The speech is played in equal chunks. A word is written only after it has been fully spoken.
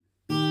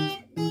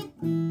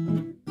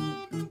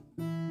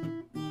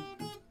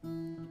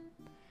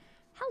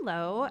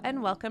Hello,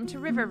 and welcome to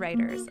River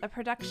Writers, a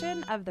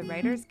production of the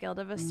Writers Guild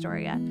of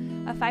Astoria,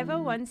 a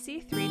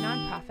 501c3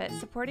 nonprofit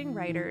supporting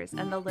writers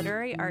and the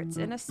literary arts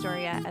in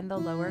Astoria and the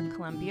Lower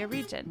Columbia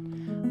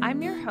region.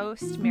 I'm your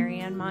host,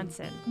 Marianne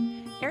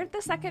Monson. Aired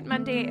the second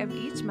Monday of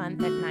each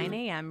month at 9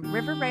 a.m.,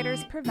 River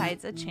Writers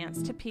provides a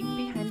chance to peek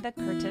behind the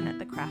curtain at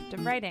the craft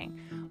of writing.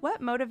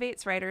 What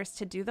motivates writers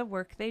to do the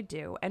work they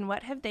do, and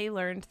what have they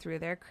learned through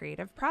their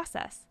creative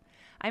process?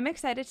 I'm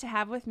excited to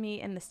have with me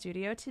in the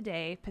studio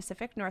today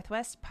Pacific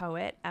Northwest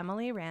poet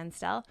Emily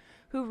Ransdell,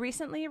 who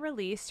recently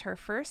released her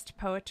first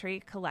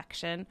poetry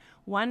collection,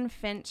 One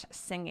Finch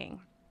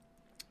Singing.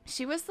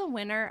 She was the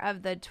winner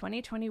of the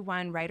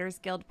 2021 Writers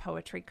Guild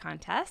Poetry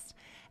Contest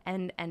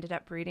and ended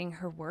up reading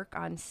her work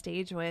on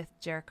stage with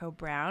Jericho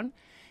Brown.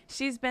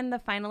 She's been the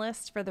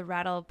finalist for the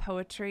Rattle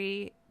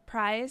Poetry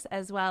Prize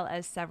as well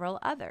as several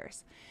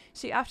others.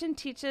 She often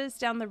teaches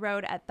down the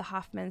road at the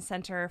Hoffman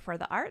Center for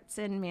the Arts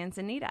in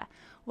Manzanita.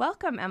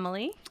 Welcome,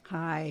 Emily.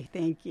 Hi,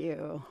 thank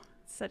you.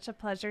 Such a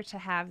pleasure to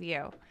have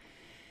you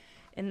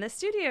in the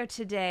studio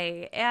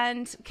today.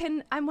 And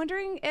I'm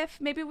wondering if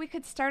maybe we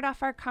could start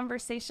off our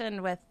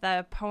conversation with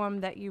the poem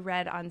that you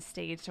read on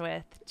stage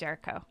with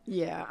Jericho.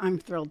 Yeah, I'm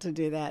thrilled to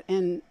do that.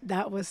 And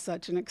that was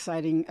such an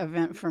exciting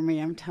event for me.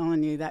 I'm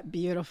telling you, that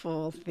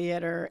beautiful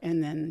theater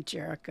and then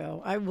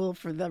Jericho. I will,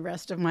 for the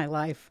rest of my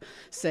life,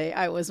 say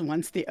I was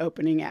once the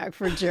opening act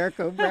for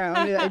Jericho Brown.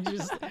 I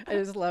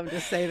just love to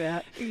say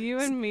that. You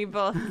and me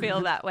both feel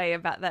that way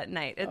about that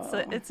night.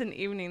 It's an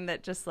evening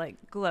that just like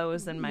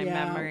glows in my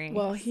memory.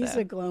 Well, he's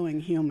a glowing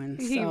human.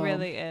 He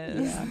really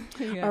is. Yeah.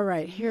 Yeah. All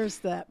right, here's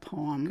that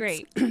poem.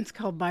 Great. It's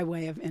called By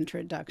Way of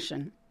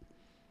Introduction.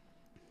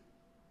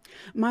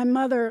 My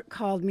mother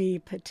called me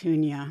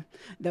Petunia,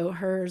 though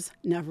hers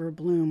never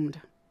bloomed.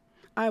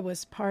 I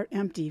was part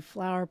empty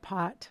flower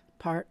pot,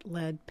 part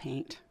lead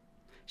paint.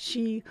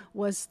 She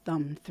was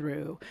thumbed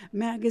through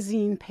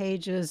magazine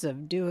pages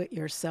of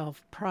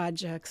do-it-yourself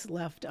projects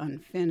left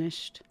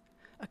unfinished,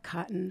 a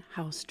cotton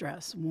house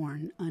dress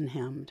worn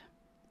unhemmed.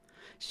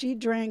 She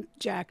drank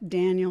Jack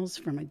Daniels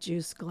from a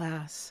juice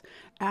glass,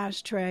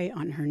 ashtray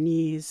on her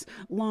knees,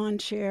 lawn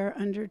chair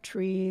under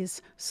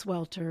trees,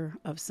 swelter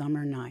of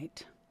summer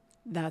night.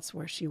 That's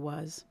where she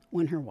was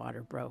when her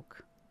water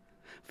broke.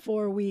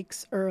 4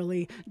 weeks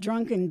early,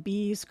 drunken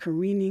bees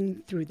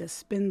careening through the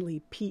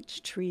spindly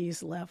peach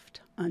trees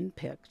left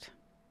unpicked.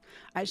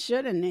 I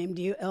should have named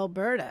you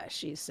Alberta,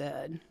 she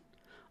said.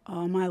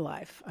 All my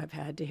life I've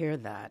had to hear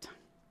that.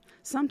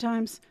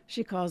 Sometimes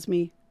she calls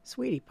me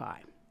Sweetie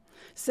Pie.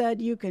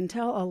 Said you can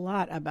tell a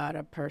lot about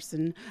a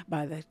person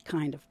by the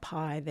kind of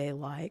pie they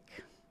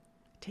like.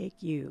 Take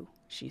you,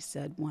 she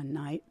said one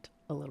night,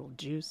 a little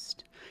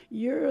juiced.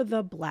 You're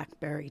the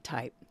blackberry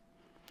type.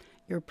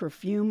 Your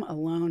perfume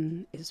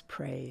alone is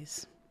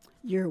praise.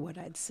 You're what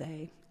I'd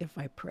say if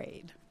I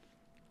prayed.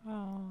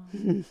 Oh,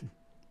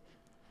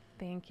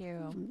 thank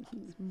you.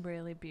 It's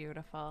really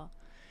beautiful.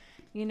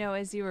 You know,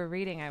 as you were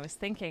reading, I was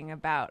thinking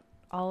about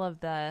all of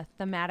the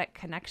thematic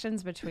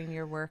connections between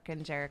your work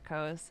and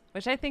Jericho's,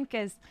 which I think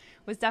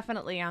was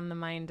definitely on the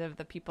mind of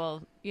the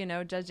people,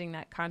 judging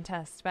that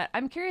contest. But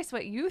I'm curious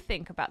what you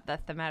think about the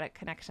thematic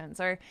connections,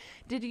 or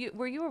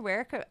were you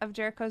aware of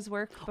Jericho's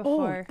work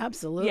before? Oh,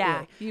 absolutely.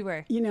 Yeah, you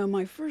were.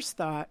 My first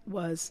thought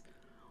was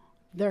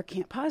there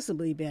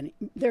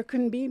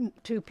couldn't be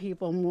two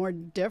people more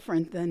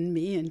different than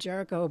me and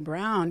Jericho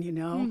Brown,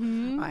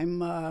 Mm-hmm.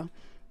 I'm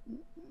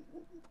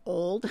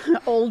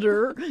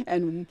older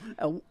and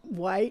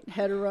white,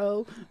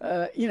 hetero,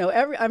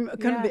 I'm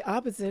kind of the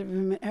opposite of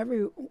him in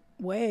every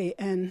way.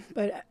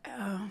 But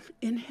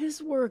in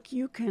his work,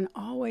 you can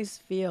always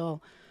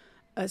feel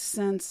a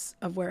sense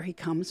of where he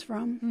comes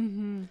from.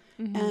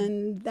 Mm-hmm. Mm-hmm.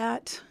 And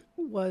that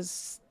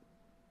was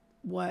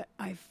what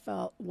I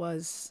felt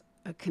was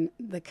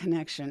the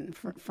connection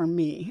for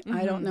me. Mm-hmm.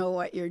 I don't know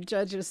what your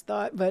judges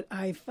thought, but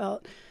I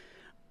felt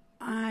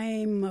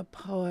I'm a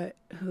poet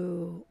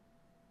who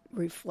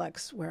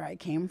reflects where I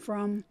came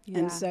from,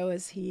 and so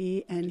is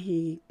he, and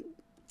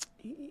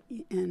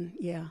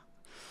yeah.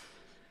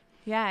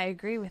 Yeah, I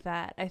agree with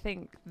that. I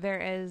think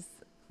there is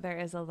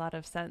a lot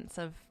of sense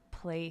of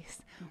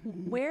place.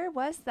 Mm-hmm. Where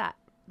was that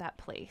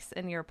place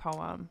in your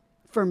poem?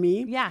 For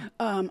me? Yeah.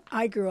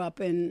 I grew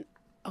up in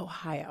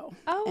Ohio.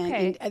 Oh,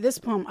 okay. And this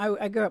poem,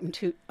 I grew up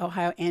in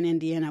Ohio and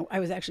Indiana. I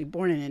was actually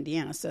born in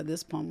Indiana, so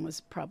this poem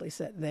was probably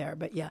set there.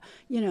 But yeah,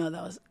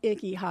 those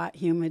icky, hot,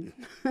 humid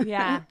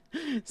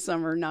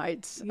summer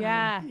nights.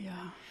 Yeah.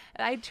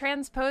 I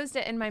transposed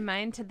it in my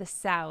mind to the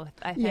South,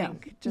 I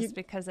think,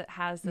 because it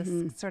has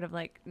this sort of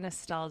like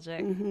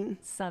nostalgic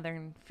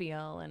Southern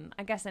feel. And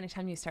I guess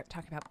anytime you start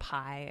talking about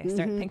pie, I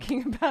start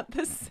thinking about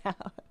the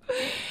South.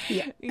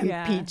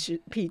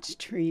 And peach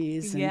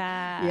trees.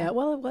 And,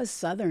 well, it was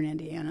Southern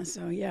Indiana,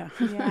 so yeah.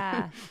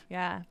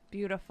 Yeah,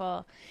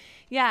 beautiful.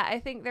 Yeah, I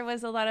think there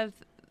was a lot of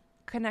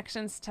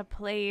connections to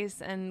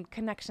place and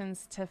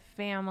connections to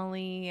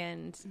family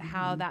and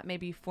how that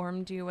maybe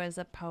formed you as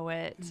a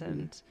poet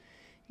and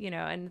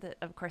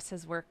of course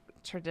his work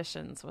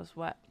traditions was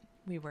what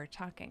we were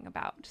talking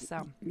about.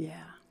 So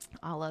Yeah.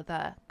 all of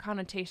the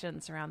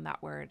connotations around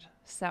that word.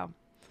 So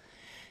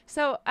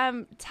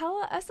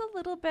tell us a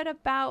little bit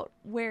about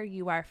where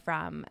you are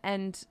from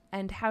and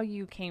how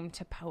you came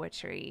to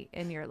poetry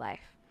in your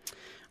life.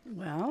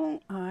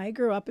 Well, I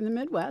grew up in the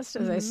Midwest,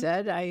 as I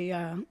said.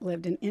 I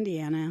lived in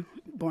Indiana,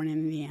 born in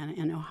Indiana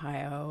and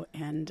Ohio.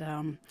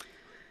 And,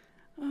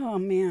 oh,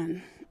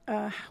 man,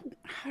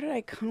 how did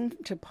I come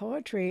to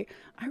poetry?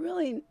 I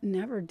really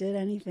never did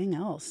anything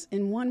else.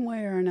 In one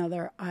way or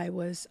another, I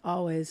was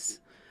always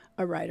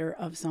a writer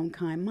of some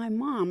kind. My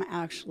mom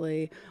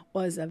actually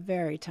was a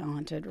very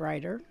talented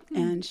writer,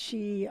 and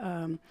she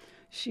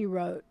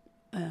wrote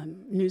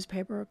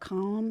newspaper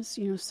columns,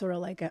 sort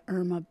of like a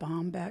Irma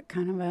Bombeck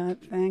kind of a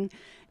thing.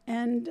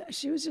 And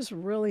she was just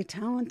really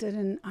talented,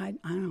 and I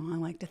don't know. I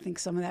like to think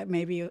some of that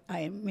maybe I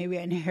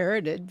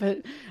inherited,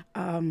 but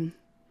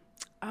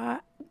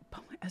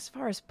as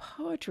far as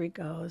poetry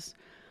goes,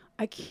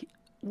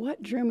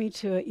 what drew me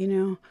to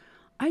it,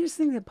 I just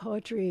think that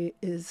poetry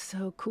is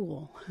so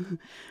cool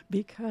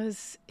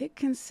because it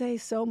can say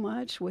so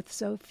much with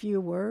so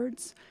few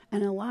words.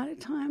 And a lot of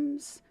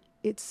times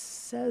it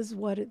says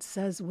what it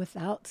says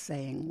without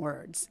saying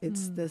words.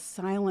 It's the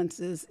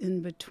silences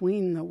in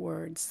between the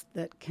words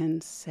that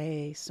can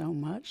say so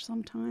much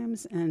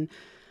sometimes. And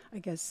I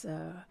guess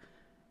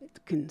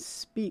it can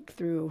speak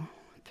through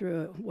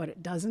what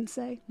it doesn't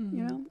say,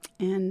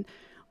 and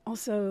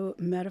also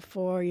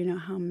metaphor,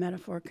 how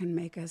metaphor can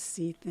make us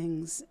see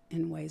things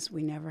in ways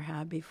we never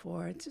have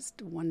before. It's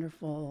just a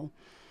wonderful,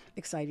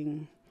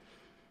 exciting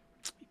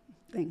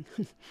thing.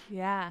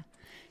 Yeah.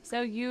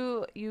 So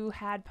you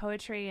had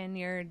poetry in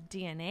your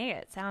DNA,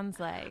 it sounds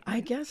like. I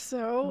guess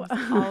so.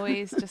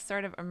 Always just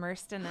sort of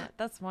immersed in it.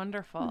 That's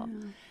wonderful.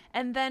 Yeah.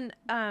 And then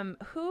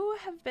who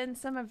have been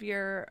some of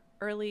your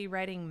early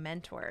writing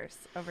mentors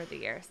over the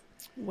years?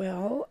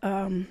 Well,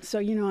 so,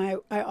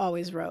 I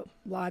always wrote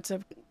lots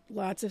of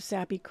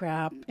sappy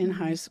crap in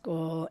high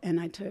school, and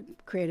I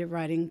took creative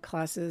writing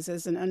classes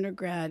as an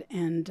undergrad,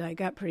 and I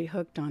got pretty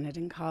hooked on it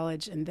in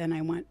college, and then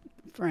I went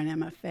for an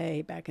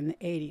MFA back in the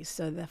 80s.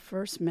 So the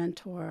first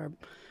mentor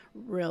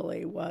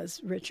really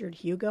was Richard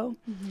Hugo,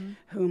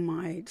 whom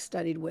I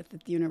studied with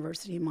at the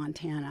University of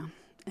Montana,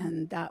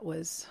 and that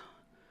was...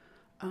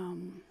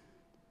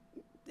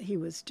 he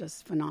was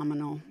just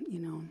phenomenal,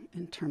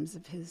 in terms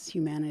of his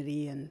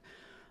humanity and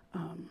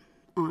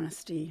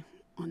honesty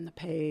on the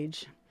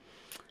page,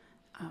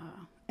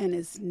 and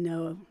his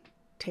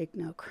take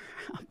no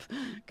crap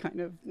kind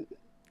of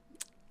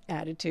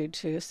attitude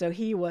too. So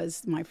he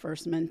was my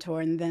first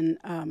mentor. And then,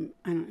 I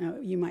don't know,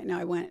 you might know,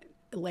 I went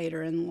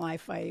later in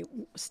life, I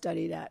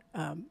studied at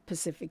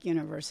Pacific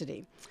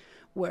University,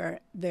 where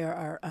there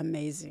are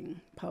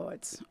amazing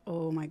poets.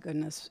 Oh my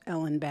goodness,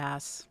 Ellen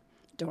Bass,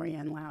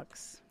 Dorian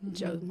Laux,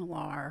 Joe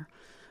Millar,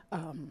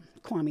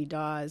 Kwame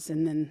Dawes,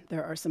 and then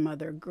there are some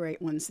other great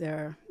ones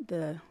there.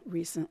 The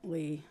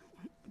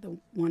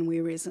one we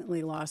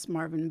recently lost,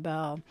 Marvin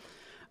Bell.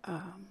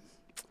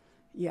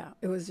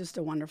 It was just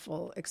a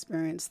wonderful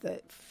experience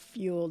that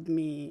fueled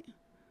me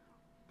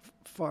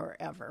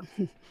forever.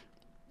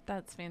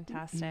 That's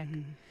fantastic.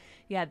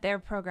 Yeah, their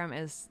program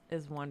is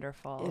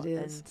wonderful. It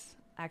is. And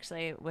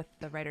actually, with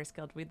the Writers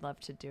Guild, we'd love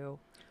to do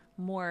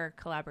more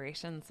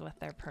collaborations with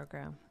their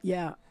program.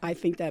 Yeah, I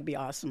think that'd be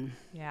awesome.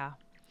 Yeah.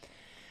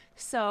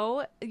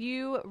 So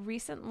you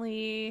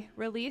recently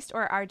released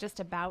or are just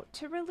about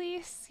to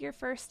release your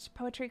first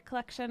poetry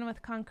collection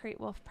with Concrete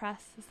Wolf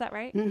Press. Is that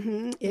right?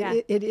 Mm-hmm.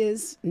 It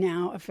is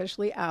now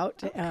officially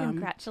out. Oh,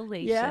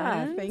 congratulations.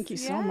 Yeah, thank you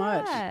so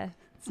much.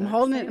 So I'm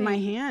holding exciting. it in my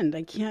hand.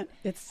 I can't.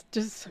 It's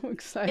just so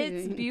exciting.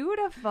 It's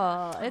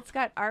beautiful. It's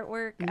got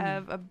artwork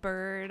of a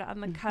bird on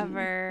the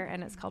cover,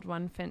 and it's called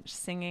One Finch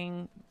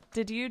Singing.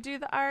 Did you do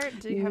the art?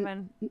 Do you have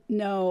an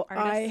No,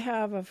 artist? I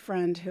have a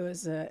friend who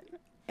is an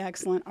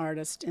excellent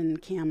artist in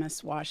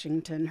Camas,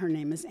 Washington. Her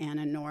name is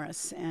Anna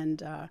Norris,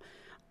 and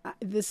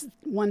this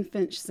One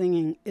Finch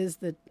Singing is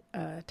the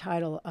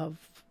title of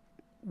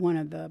one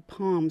of the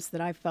poems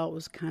that I felt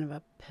was kind of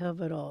a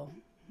pivotal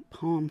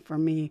poem for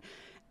me.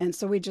 And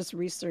so we just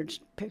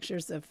researched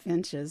pictures of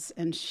finches,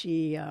 and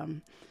she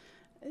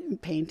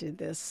painted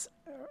this,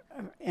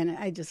 and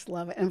I just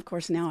love it. And of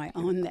course, now I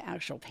own the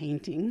actual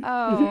painting.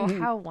 Oh,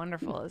 how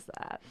wonderful is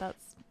that?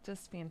 That's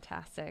just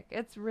fantastic.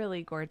 It's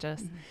really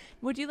gorgeous.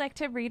 Would you like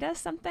to read us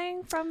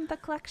something from the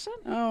collection?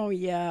 Oh,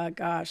 yeah,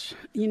 gosh.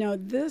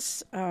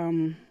 This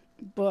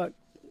book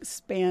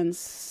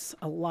spans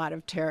a lot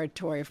of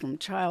territory, from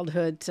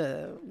childhood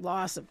to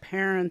loss of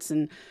parents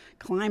and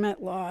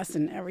climate loss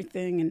and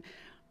everything. And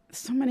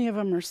so many of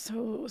them are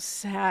so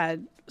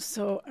sad.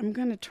 So I'm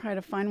going to try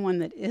to find one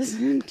that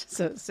isn't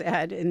so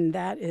sad, and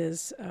that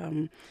is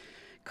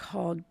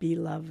called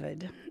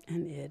Beloved,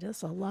 and it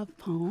is a love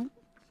poem.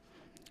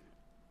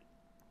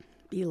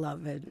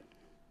 Beloved,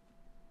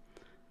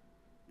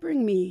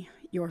 bring me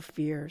your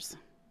fears.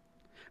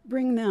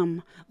 Bring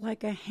them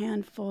like a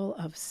handful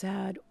of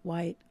sad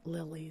white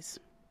lilies.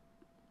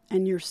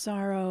 And your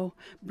sorrow,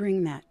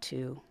 bring that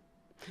too,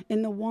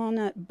 in the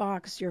walnut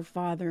box your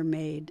father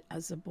made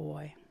as a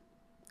boy.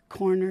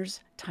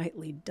 corners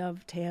tightly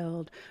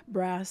dovetailed,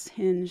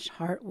 brass-hinged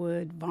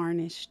heartwood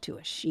varnished to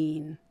a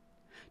sheen.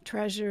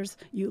 Treasures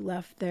you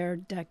left there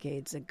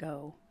decades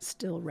ago,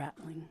 still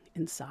rattling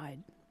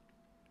inside.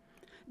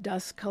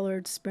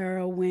 Dust-colored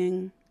sparrow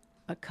wing,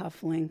 a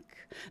cufflink,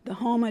 the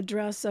home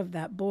address of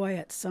that boy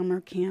at summer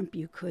camp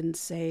you couldn't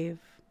save.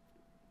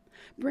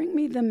 Bring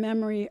me the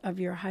memory of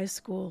your high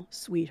school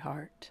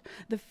sweetheart,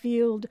 the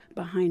field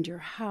behind your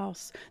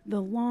house,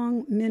 the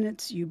long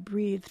minutes you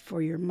breathed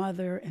for your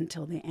mother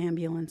until the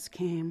ambulance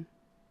came.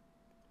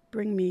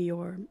 Bring me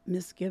your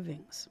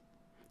misgivings,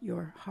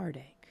 your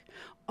heartache.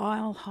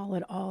 I'll haul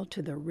it all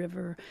to the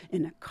river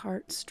in a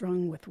cart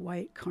strung with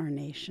white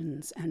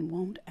carnations and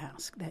won't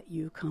ask that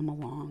you come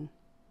along.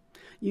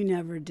 You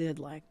never did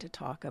like to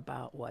talk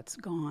about what's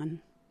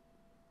gone.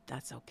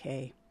 That's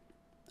okay.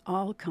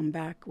 I'll come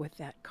back with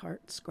that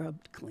cart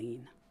scrubbed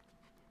clean.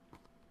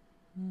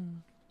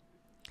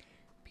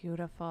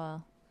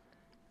 Beautiful.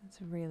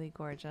 It's really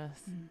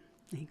gorgeous.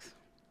 Thanks.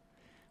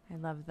 I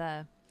love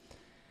the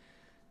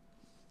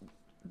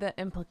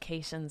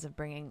implications of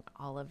bringing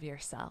all of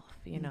yourself,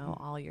 you know,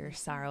 all your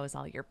sorrows,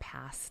 all your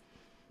past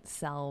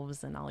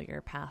selves and all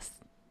your past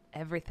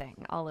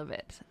everything, all of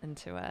it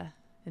into a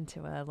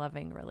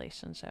loving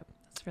relationship.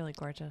 It's really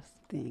gorgeous.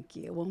 Thank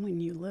you. Well,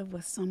 when you live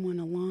with someone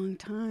a long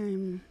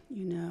time,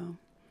 you know,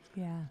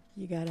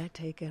 you got to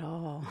take it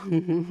all.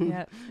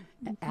 Yep.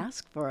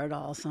 Ask for it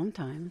all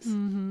sometimes.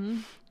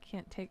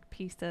 Can't take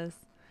pieces.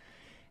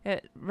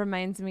 It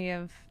reminds me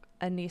of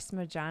Anis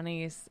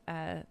Mojani's,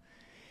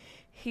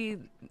 he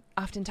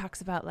often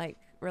talks about like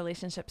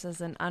relationships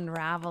as an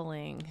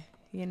unraveling,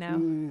 you know,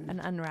 an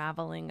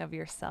unraveling of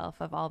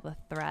yourself, of all the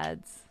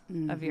threads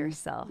of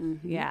yourself.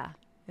 Yeah.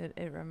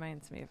 It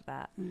reminds me of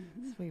that.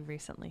 So we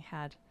recently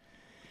had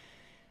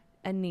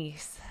a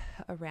niece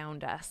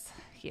around us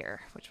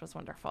here, which was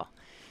wonderful.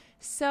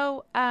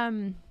 So,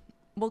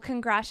 well,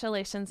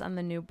 congratulations on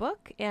the new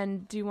book.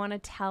 And do you want to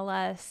tell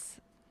us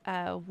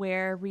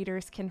where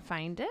readers can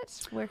find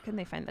it? Where can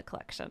they find the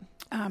collection?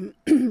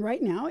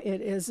 Right now,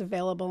 it is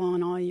available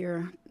on all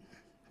your,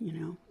 you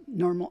know,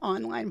 normal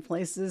online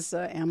places,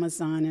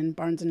 Amazon and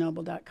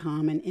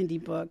BarnesandNoble.com and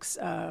Indie Books.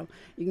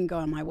 You can go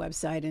on my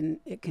website and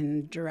it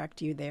can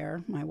direct you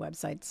there. My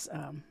website's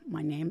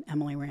my name,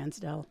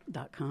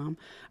 EmilyRansdell.com.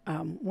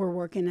 We're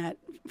working at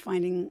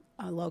finding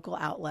local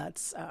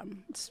outlets.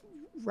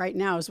 Right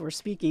now, as we're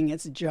speaking,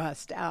 it's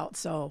just out.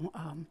 So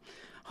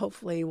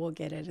hopefully we'll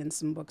get it in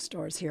some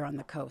bookstores here on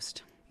the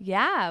coast.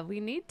 Yeah, we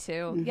need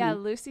to. Yeah,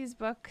 Lucy's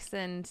Books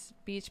and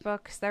Beach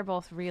Books, they're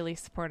both really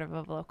supportive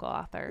of local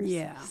authors.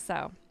 Yeah.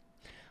 So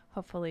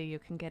hopefully you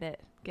can get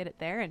it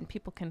there and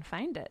people can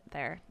find it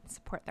there.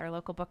 Support their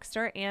local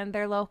bookstore and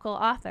their local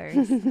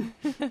authors.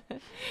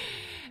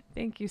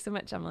 Thank you so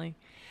much, Emily.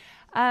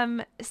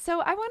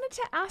 So I wanted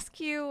to ask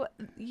you,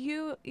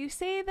 you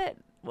say that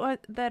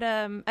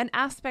an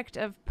aspect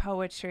of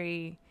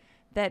poetry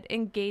that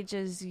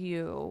engages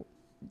you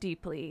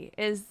deeply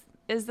is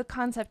the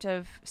concept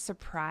of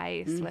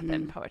surprise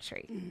within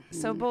poetry.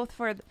 So both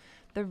for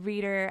the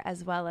reader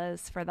as well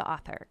as for the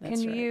author. Can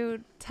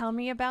you tell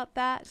me about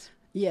that?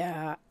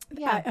 Yeah.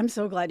 I'm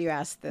so glad you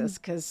asked this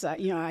because,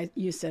 you know,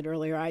 you said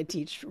earlier I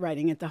teach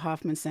writing at the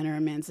Hoffman Center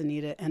in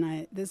Manzanita,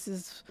 and this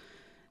is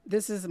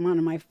one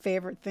of my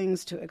favorite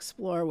things to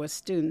explore with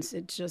students.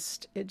 It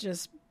just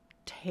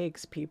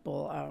takes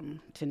people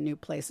to new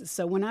places.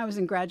 So when I was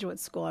in graduate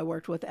school, I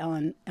worked with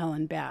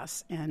Ellen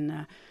Bass,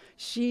 and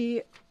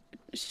she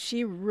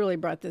really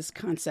brought this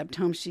concept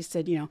home. She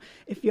said, you know,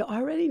 if you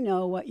already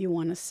know what you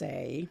want to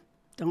say,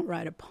 don't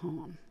write a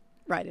poem,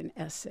 write an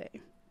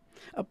essay.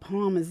 A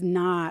poem is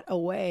not a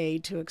way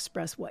to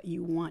express what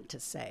you want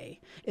to say.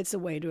 It's a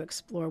way to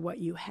explore what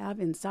you have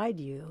inside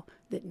you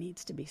that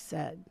needs to be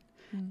said.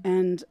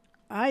 And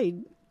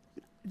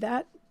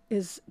that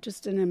is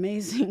just an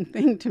amazing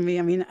thing to me.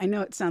 I mean, I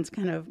know it sounds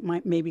kind of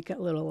maybe a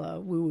little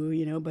woo-woo,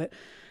 you know, but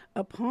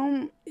a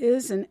poem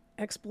is an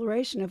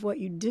exploration of what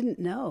you didn't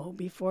know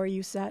before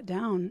you sat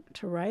down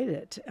to write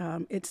it.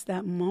 It's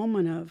that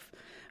moment of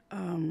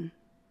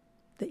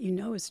that you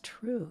know is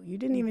true. You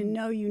didn't even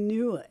know you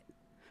knew it.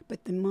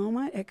 But the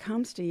moment it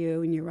comes to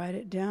you and you write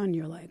it down,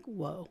 you're like,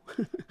 whoa.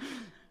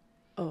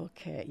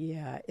 Okay,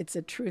 yeah, it's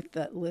a truth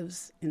that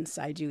lives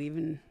inside you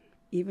even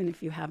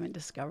if you haven't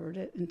discovered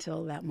it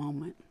until that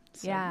moment.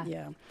 So,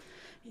 yeah.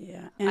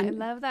 And I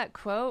love that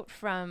quote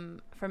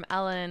from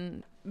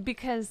Ellen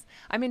because,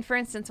 I mean, for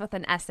instance, with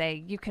an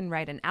essay, you can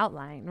write an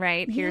outline,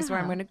 right? Here's where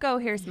I'm going to go.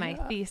 Here's my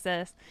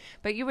thesis.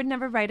 But you would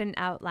never write an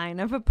outline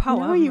of a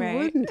poem, no, you right?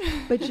 wouldn't.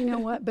 But you know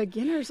what?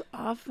 Beginners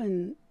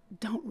often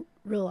don't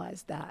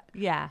realize that.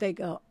 Yeah. They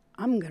go,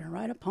 I'm going to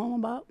write a poem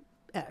about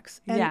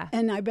X.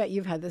 And I bet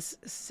you've had this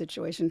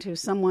situation too.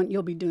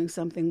 You'll be doing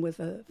something with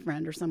a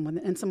friend or someone,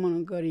 and someone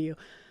will go to you,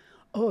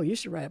 oh, you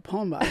should write a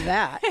poem about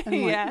that.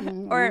 Yeah.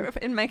 Or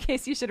in my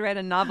case, you should write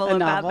a novel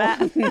about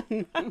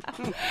that.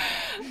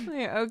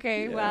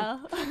 Okay,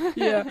 well.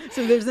 Yeah.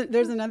 So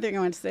there's another thing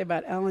I want to say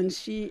about Ellen.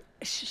 She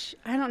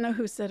I don't know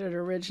who said it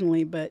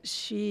originally, but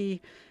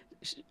she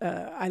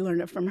I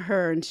learned it from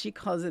her, and she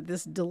calls it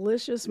this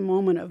delicious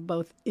moment of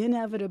both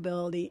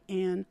inevitability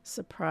and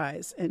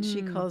surprise. And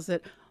she calls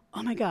it,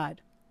 oh my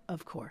God,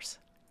 of course.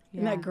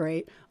 Isn't that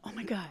great? Oh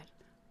my God,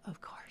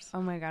 of course.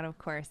 Oh my God, of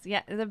course.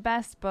 Yeah, the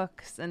best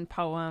books and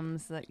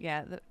poems,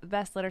 the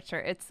best literature,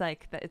 it's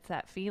like, it's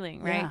that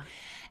feeling, right? Yeah.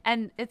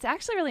 And it's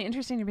actually really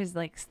interesting because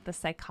like the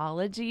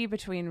psychology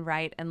between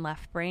right and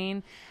left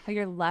brain, how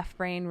your left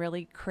brain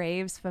really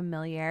craves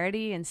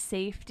familiarity and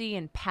safety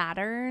and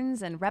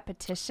patterns and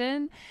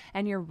repetition.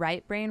 And your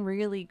right brain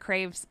really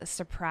craves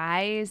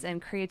surprise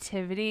and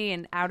creativity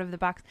and out of the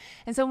box.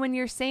 And so when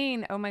you're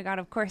saying, oh my God,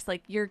 of course,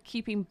 like you're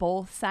keeping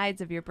both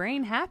sides of your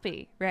brain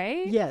happy,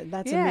 right? Yeah,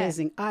 that's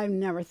amazing. I've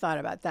never thought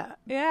about that.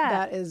 Yeah.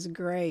 That is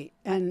great.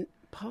 And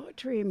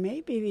poetry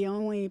may be the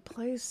only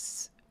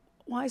place.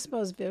 Well, I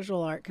suppose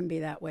visual art can be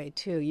that way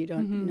too. You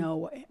don't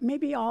know.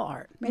 Maybe all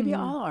art. Maybe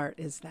all art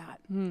is that.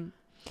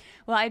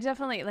 Well, I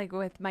definitely, like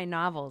with my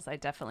novels, I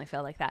definitely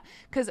feel like that.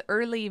 Because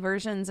early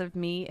versions of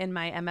me in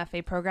my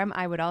MFA program,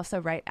 I would also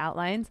write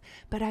outlines.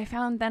 But I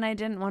found then I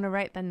didn't want to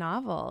write the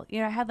novel. You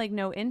know, I had like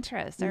no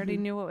interest. I already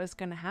knew what was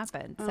going to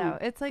happen. So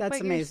it's like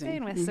what you're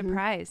saying with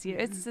surprise.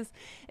 It's just,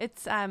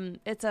 it's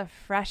a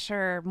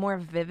fresher, more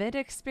vivid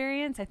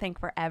experience, I think,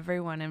 for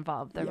everyone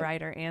involved, the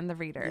writer and the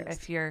reader.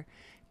 If you're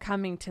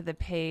coming to the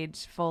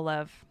page full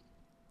of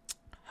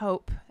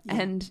hope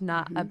and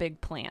not a big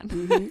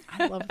plan.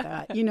 I love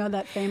that. You know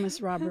that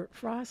famous Robert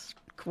Frost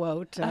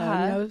quote,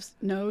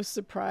 no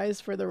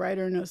surprise for the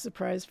writer, no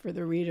surprise for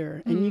the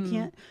reader. And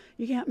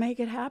you can't make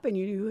it happen.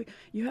 You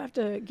have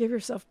to give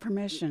yourself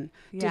permission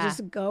to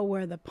just go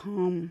where the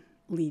poem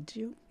leads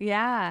you.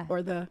 Yeah.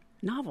 Or the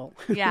novel.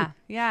 Yeah.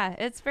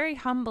 It's very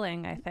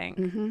humbling, I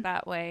think,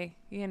 that way.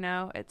 You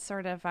know, it's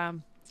sort of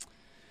a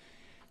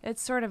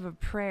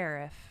prayer,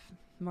 if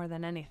more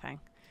than anything.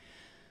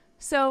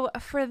 So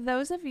for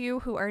those of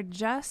you who are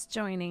just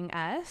joining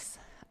us,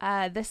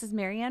 this is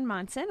Marianne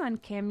Monson on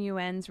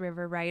CAMUN's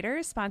River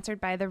Writers,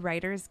 sponsored by the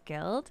Writers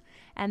Guild.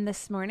 And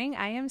this morning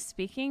I am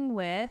speaking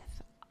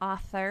with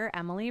author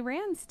Emily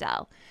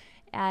Ransdell.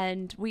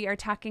 And we are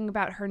talking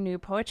about her new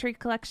poetry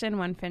collection,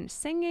 One Finch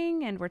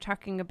Singing, and we're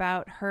talking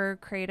about her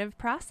creative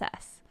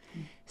process.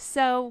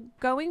 So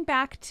going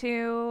back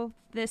to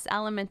this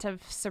element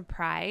of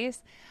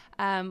surprise,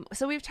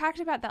 so we've talked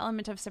about the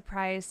element of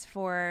surprise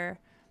for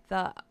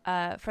the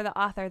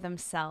author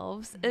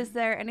themselves. Is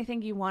there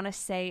anything you want to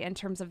say in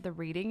terms of the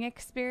reading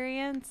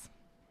experience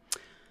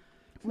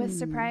with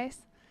surprise?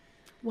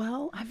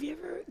 Well, have you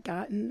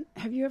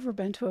ever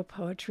been to a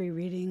poetry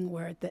reading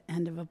where at the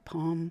end of a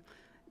poem,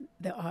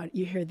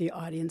 you hear the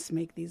audience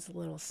make these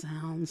little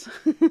sounds,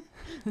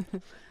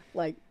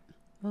 like,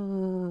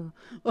 oh,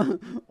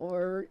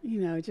 or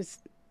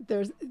just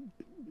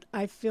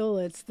I feel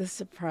it's the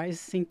surprise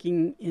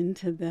sinking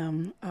into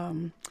them.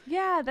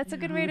 Yeah, that's a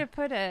good way to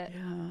put it.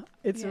 Yeah,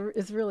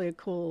 it's really a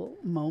cool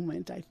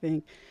moment, I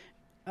think.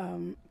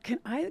 Can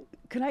I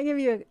give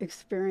you an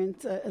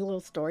experience, a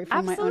little story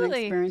from my own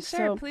experience?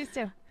 Sure, so, please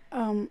do.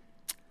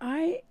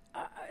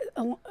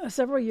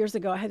 Several years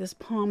ago, I had this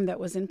poem that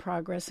was in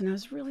progress, and I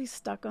was really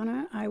stuck on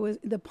it.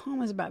 The poem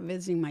was about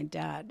visiting my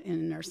dad in a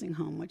nursing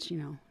home, which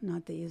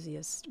not the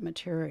easiest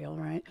material,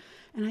 right?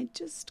 And I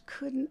just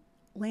couldn't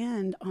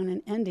land on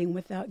an ending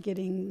without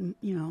getting,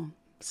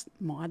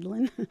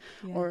 maudlin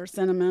or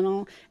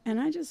sentimental.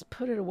 And I just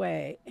put it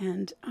away.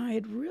 And I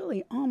had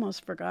really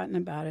almost forgotten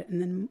about it.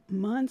 And then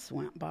months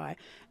went by.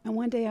 And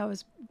one day I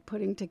was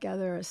putting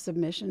together a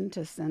submission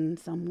to send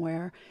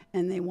somewhere,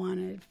 and they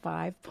wanted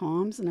 5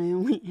 poems, and I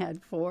only had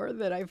 4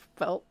 that I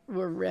felt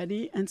were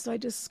ready. And so I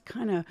just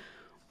kind of,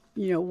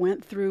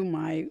 went through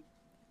my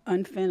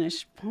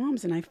unfinished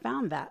poems, and I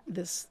found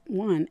this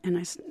one,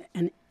 and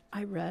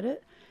I read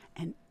it.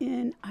 And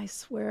I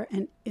swear,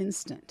 an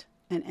instant,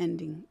 an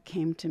ending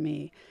came to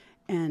me.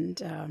 And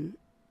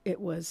it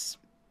was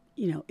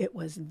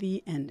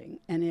the ending.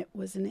 And it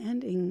was an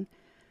ending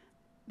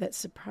that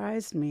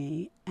surprised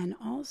me and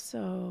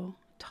also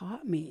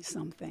taught me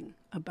something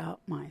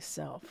about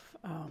myself.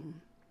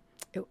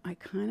 I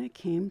kind of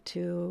came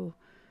to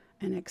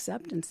an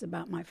acceptance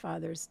about my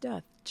father's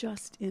death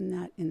just in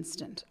that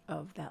instant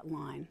of that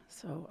line.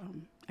 So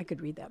I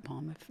could read that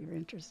poem if you're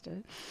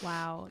interested.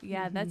 Wow.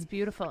 Yeah, that's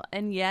beautiful.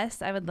 And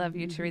yes, I would love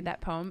you to read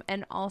that poem.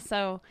 And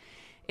also,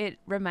 it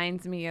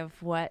reminds me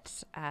of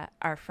what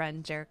our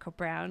friend Jericho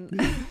Brown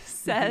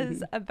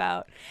says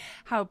about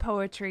how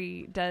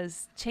poetry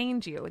does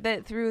change you,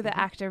 that through the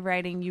act of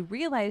writing, you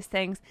realize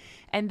things,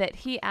 and that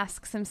he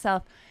asks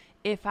himself,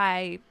 if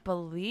I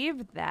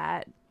believe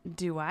that,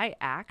 do I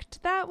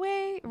act that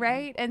way?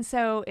 Right. And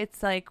so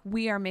it's like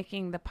we are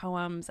making the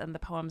poems, and the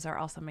poems are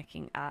also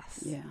making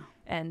us. Yeah.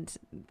 And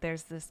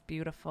there's this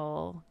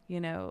beautiful,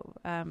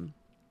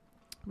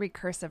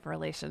 recursive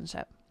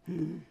relationship.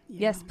 Yeah.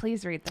 Yes,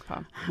 please read the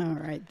poem. All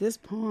right. This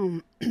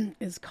poem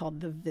is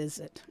called The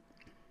Visit.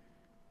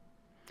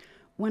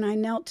 When I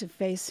knelt to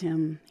face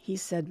him, he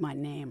said my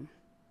name.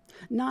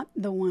 Not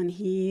the one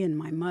he and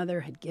my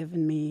mother had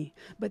given me,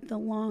 but the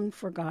long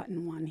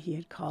forgotten one he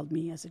had called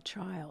me as a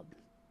child.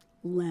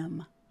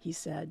 Lem. he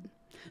said,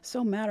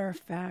 so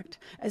matter-of-fact,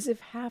 as if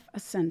half a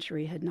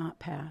century had not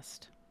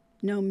passed.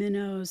 No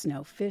minnows,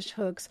 no fish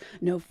hooks,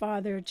 no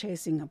father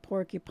chasing a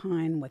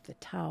porcupine with a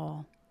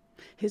towel.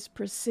 His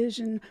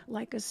precision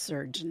like a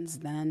surgeon's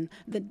then,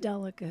 the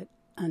delicate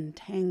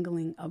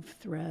untangling of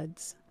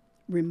threads,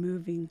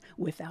 removing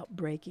without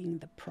breaking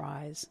the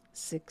prize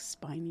 6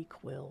 spiny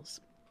quills.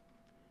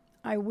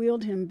 I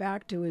wheeled him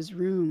back to his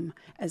room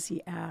as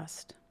he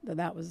asked, though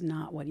that was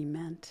not what he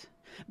meant.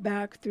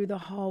 Back through the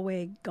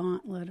hallway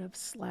gauntlet of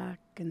slack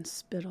and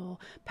spittle,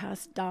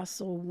 past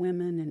docile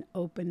women in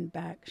open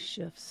back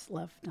shifts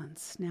left on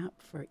snap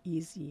for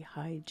easy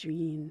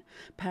hygiene,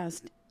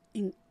 past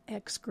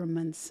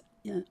excrements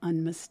in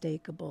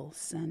unmistakable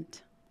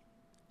scent,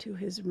 to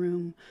his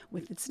room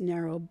with its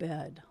narrow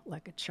bed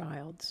like a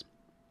child's.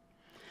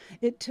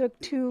 It took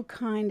 2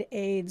 kind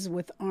aides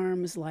with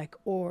arms like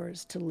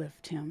oars to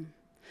lift him.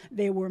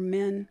 They were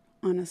men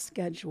on a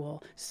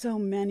schedule, so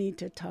many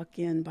to tuck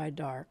in by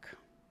dark.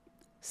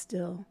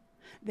 Still,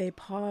 they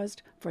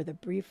paused for the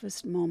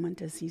briefest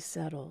moment as he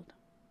settled.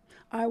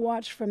 I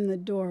watched from the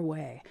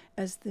doorway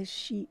as the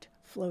sheet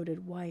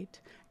floated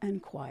white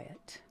and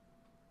quiet.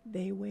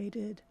 They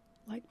waited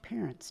like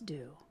parents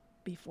do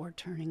before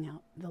turning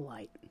out the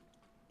light.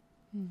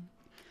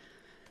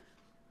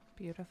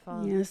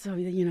 Beautiful. Yeah, so,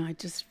 I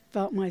just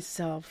felt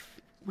myself,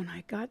 when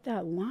I got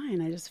that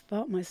line, I just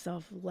felt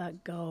myself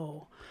let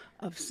go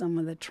of some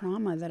of the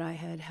trauma that I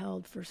had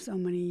held for so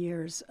many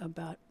years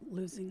about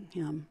losing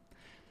him.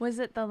 Was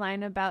it the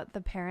line about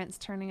the parents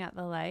turning out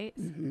the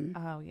lights? Mm-hmm.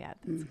 Oh, yeah,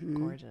 that's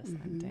gorgeous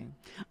ending.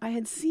 I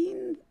had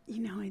seen,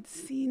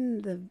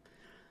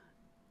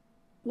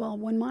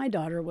 when my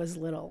daughter was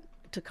little,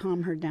 to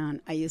calm her down,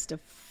 I used to,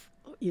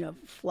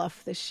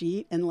 fluff the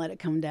sheet and let it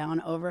come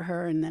down over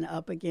her and then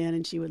up again,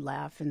 and she would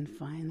laugh, and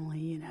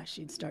finally,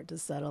 she'd start to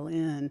settle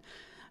in.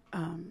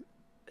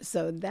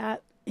 So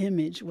that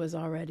image was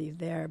already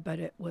there, but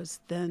it was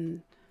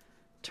then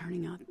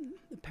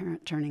the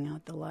parent turning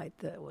out the light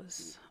that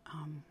was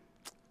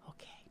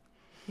okay.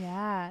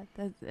 Yeah,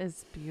 that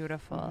is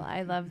beautiful.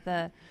 I love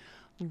the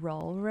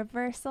role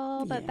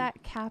reversal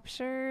that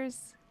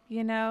captures,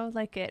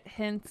 like it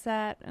hints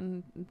at,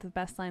 and the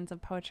best lines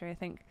of poetry, I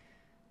think,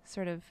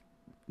 sort of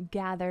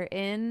gather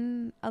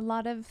in a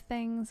lot of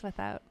things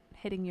without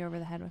hitting you over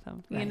the head with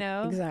them,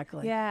 Right,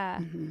 exactly. Yeah.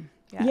 Mm-hmm.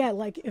 Yeah. Yeah,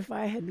 like if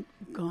I had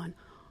gone,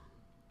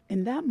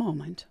 in that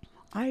moment,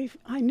 I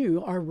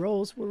knew our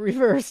roles were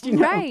reversed,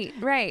 Right.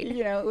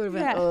 It would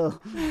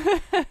have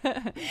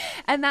been,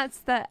 And that's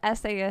the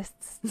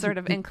essayist's sort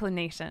of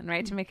inclination,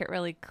 right? To make it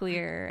really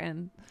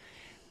clear.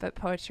 But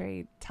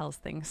poetry tells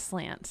things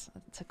slant,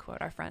 to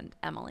quote our friend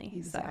Emily.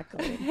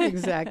 Exactly. So.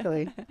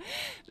 Exactly.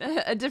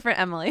 A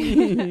different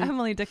Emily,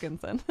 Emily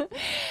Dickinson.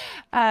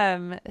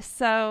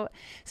 So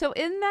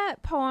in that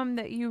poem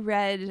that you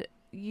read,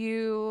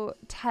 you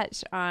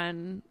touch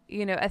on,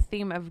 a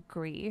theme of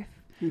grief,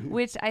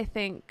 which I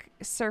think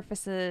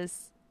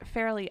surfaces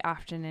fairly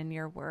often in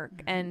your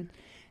work. And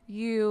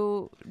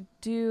you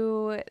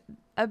do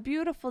a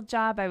beautiful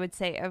job, I would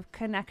say, of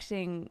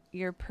connecting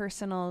your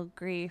personal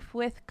grief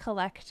with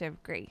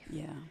collective grief.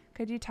 Yeah.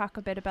 Could you talk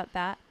a bit about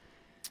that?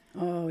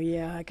 Oh,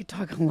 yeah. I could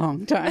talk a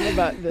long time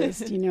about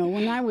this.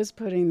 When I was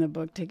putting the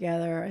book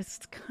together, I was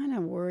kind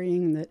of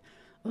worrying that,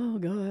 oh,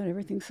 God,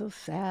 everything's so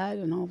sad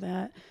and all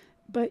that.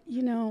 But,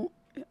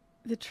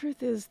 the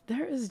truth is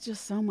there is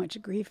just so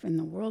much grief in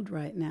the world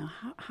right now.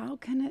 How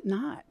can it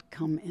not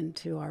come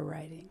into our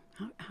writing?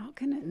 How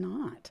can it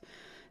not?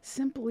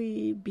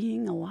 Simply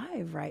being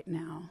alive right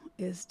now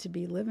is to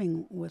be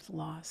living with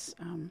loss.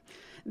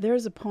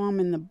 There's a poem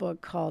in the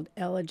book called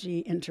Elegy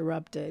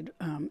Interrupted,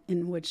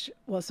 in which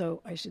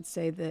also I should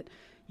say that,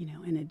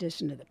 in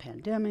addition to the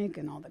pandemic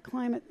and all the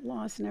climate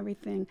loss and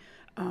everything,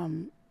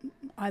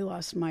 I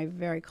lost my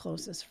very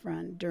closest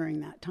friend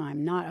during that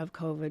time, not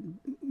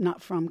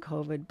from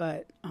COVID,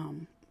 but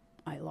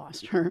I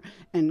lost her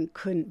and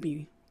couldn't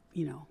be,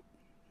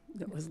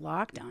 that was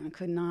lockdown. I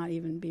could not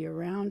even be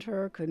around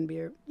her, couldn't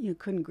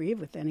grieve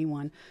with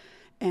anyone.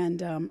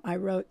 And I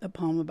wrote a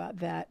poem about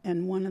that.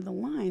 And one of the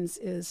lines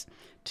is,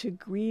 to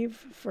grieve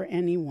for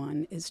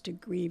anyone is to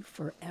grieve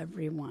for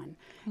everyone.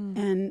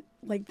 And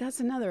that's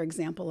another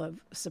example of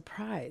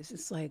surprise.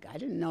 It's like, I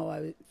didn't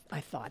know I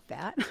thought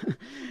that.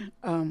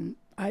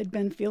 I'd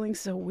been feeling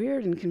so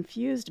weird and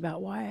confused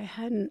about why I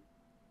hadn't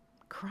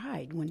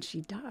cried when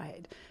she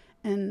died.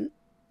 And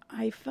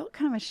I felt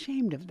kind of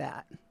ashamed of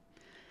that.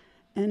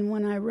 And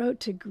when I wrote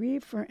to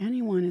grieve for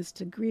anyone is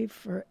to grieve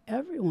for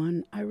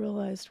everyone, I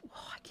realized,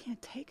 I can't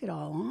take it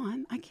all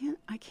on. I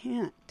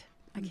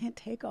can't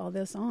take all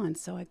this on.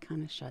 So I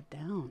kind of shut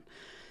down.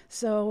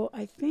 So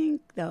I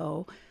think,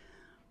 though,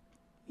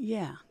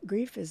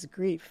 grief is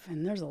grief,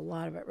 and there's a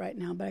lot of it right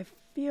now. But I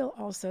feel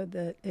also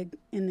that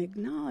in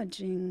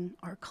acknowledging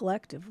our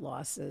collective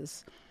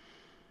losses,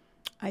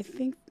 I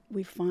think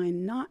we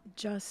find not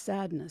just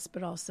sadness,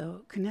 but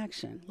also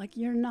connection. Like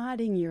you're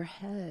nodding your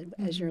head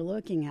as you're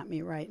looking at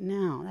me right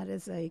now. That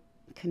is a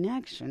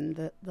connection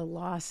that the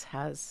loss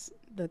has,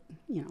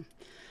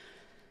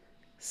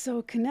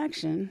 So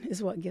connection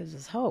is what gives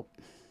us hope.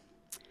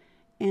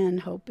 And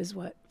hope is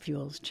what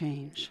fuels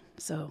change.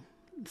 So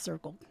the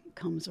circle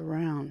comes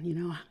around,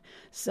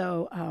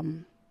 So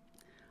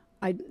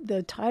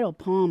the title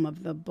poem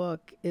of the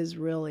book is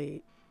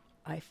really,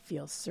 I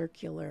feel,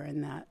 circular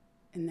in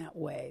that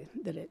way,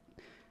 that it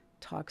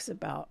talks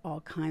about all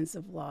kinds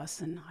of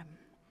loss, and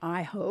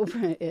I hope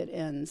it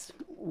ends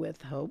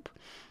with hope.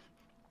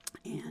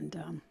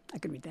 And I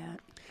could read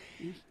that.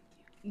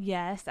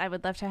 Yes, I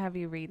would love to have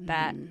you read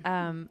that.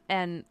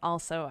 And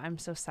also, I'm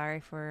so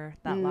sorry for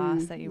that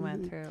loss that you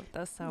went through.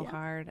 That's so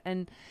hard.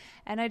 And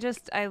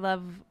I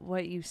love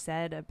what you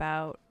said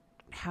about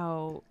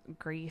how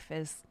grief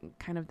is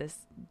kind of this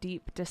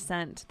deep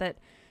descent, that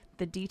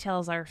the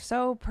details are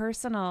so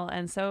personal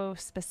and so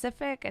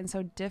specific and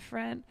so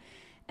different.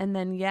 And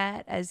then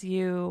yet, as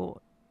you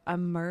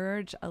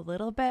emerge a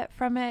little bit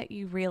from it,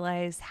 you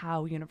realize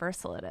how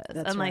universal it is.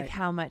 That's and right.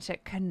 how much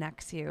it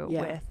connects you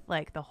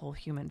with the whole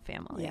human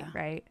family.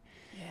 Right.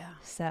 Yeah.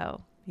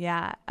 So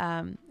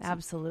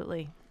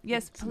absolutely.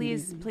 Yes,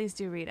 please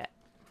do read it.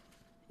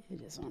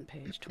 It is on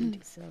page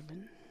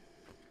 27.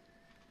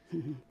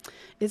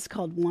 It's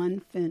called One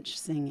Finch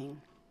Singing.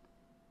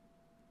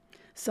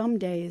 Some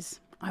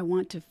days I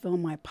want to fill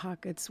my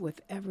pockets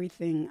with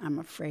everything I'm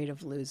afraid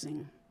of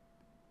losing.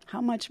 How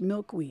much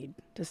milkweed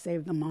to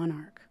save the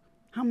monarch?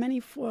 How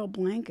many foil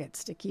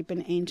blankets to keep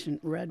an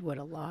ancient redwood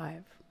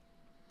alive?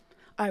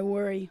 I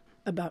worry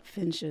about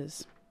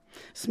finches,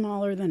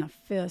 smaller than a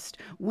fist,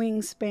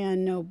 wingspan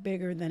no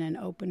bigger than an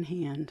open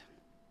hand.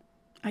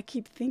 I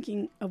keep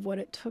thinking of what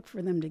it took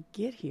for them to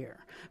get here,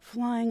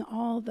 flying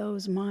all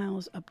those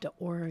miles up to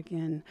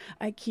Oregon.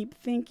 I keep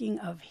thinking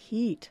of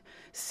heat,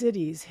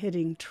 cities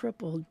hitting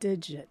triple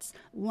digits,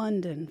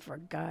 London, for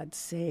God's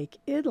sake,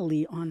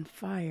 Italy on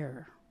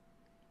fire.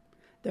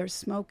 There's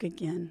smoke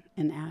again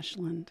in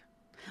Ashland,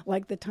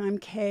 like the time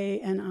Kay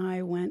and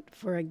I went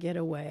for a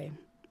getaway.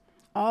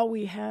 All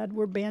we had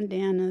were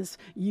bandanas,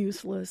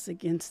 useless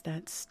against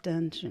that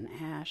stench and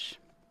ash.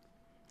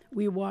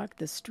 We walked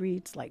the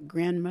streets like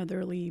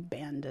grandmotherly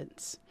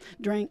bandits,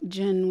 drank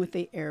gin with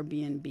the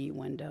Airbnb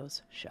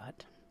windows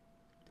shut.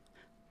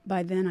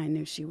 By then I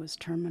knew she was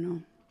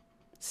terminal.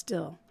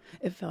 Still,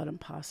 it felt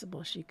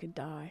impossible she could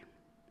die.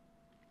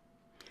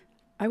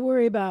 I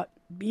worry about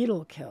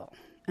beetle kill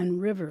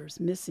and rivers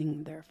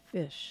missing their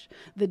fish,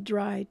 the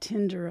dry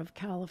tinder of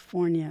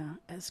California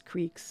as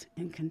creeks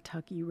in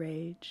Kentucky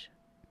rage.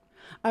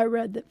 I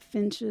read that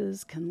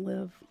finches can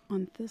live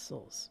on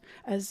thistles,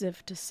 as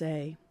if to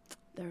say,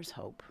 there's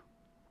hope.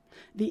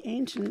 The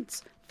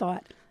ancients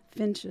thought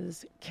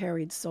finches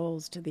carried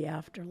souls to the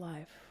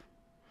afterlife,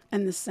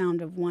 and the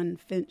sound of one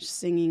finch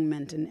singing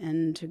meant an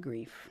end to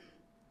grief.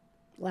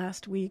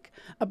 Last week,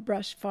 a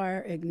brush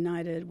fire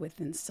ignited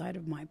within sight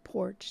of my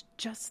porch.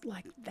 Just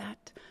like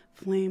that,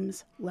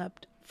 flames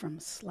leapt from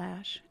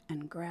slash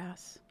and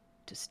grass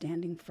to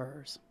standing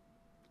firs.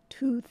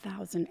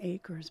 2,000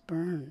 acres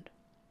burned.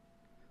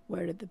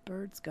 Where did the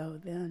birds go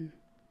then?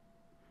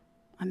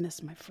 I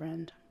miss my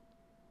friend.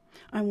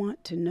 I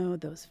want to know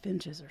those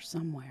finches are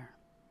somewhere,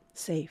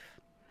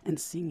 safe and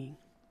singing,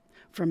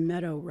 from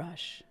meadow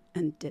rush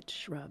and ditch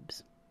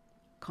shrubs,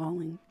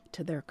 calling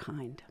to their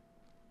kind.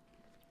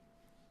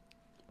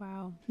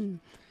 Wow.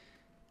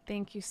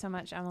 Thank you so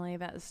much, Emily.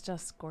 That is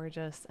just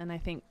gorgeous, and I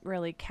think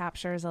really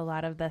captures a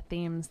lot of the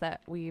themes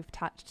that we've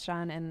touched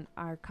on in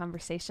our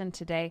conversation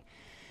today.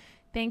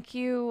 Thank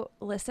you,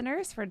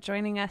 listeners, for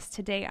joining us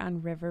today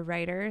on River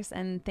Writers,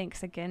 and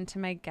thanks again to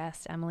my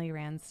guest, Emily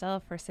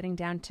Ransdell, for sitting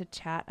down to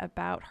chat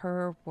about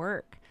her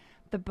work.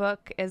 The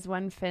book is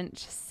One Finch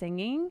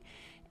Singing,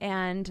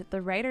 and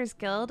the Writers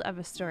Guild of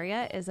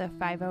Astoria is a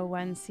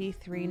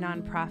 501c3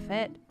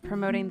 nonprofit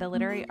promoting the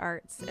literary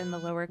arts in the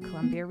Lower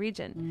Columbia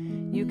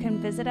region. You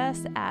can visit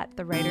us at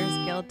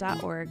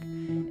thewritersguild.org.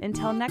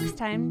 Until next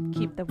time,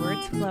 keep the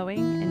words flowing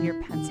and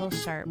your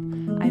pencils sharp.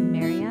 I'm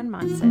Marianne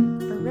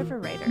Monson for River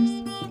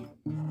Writers.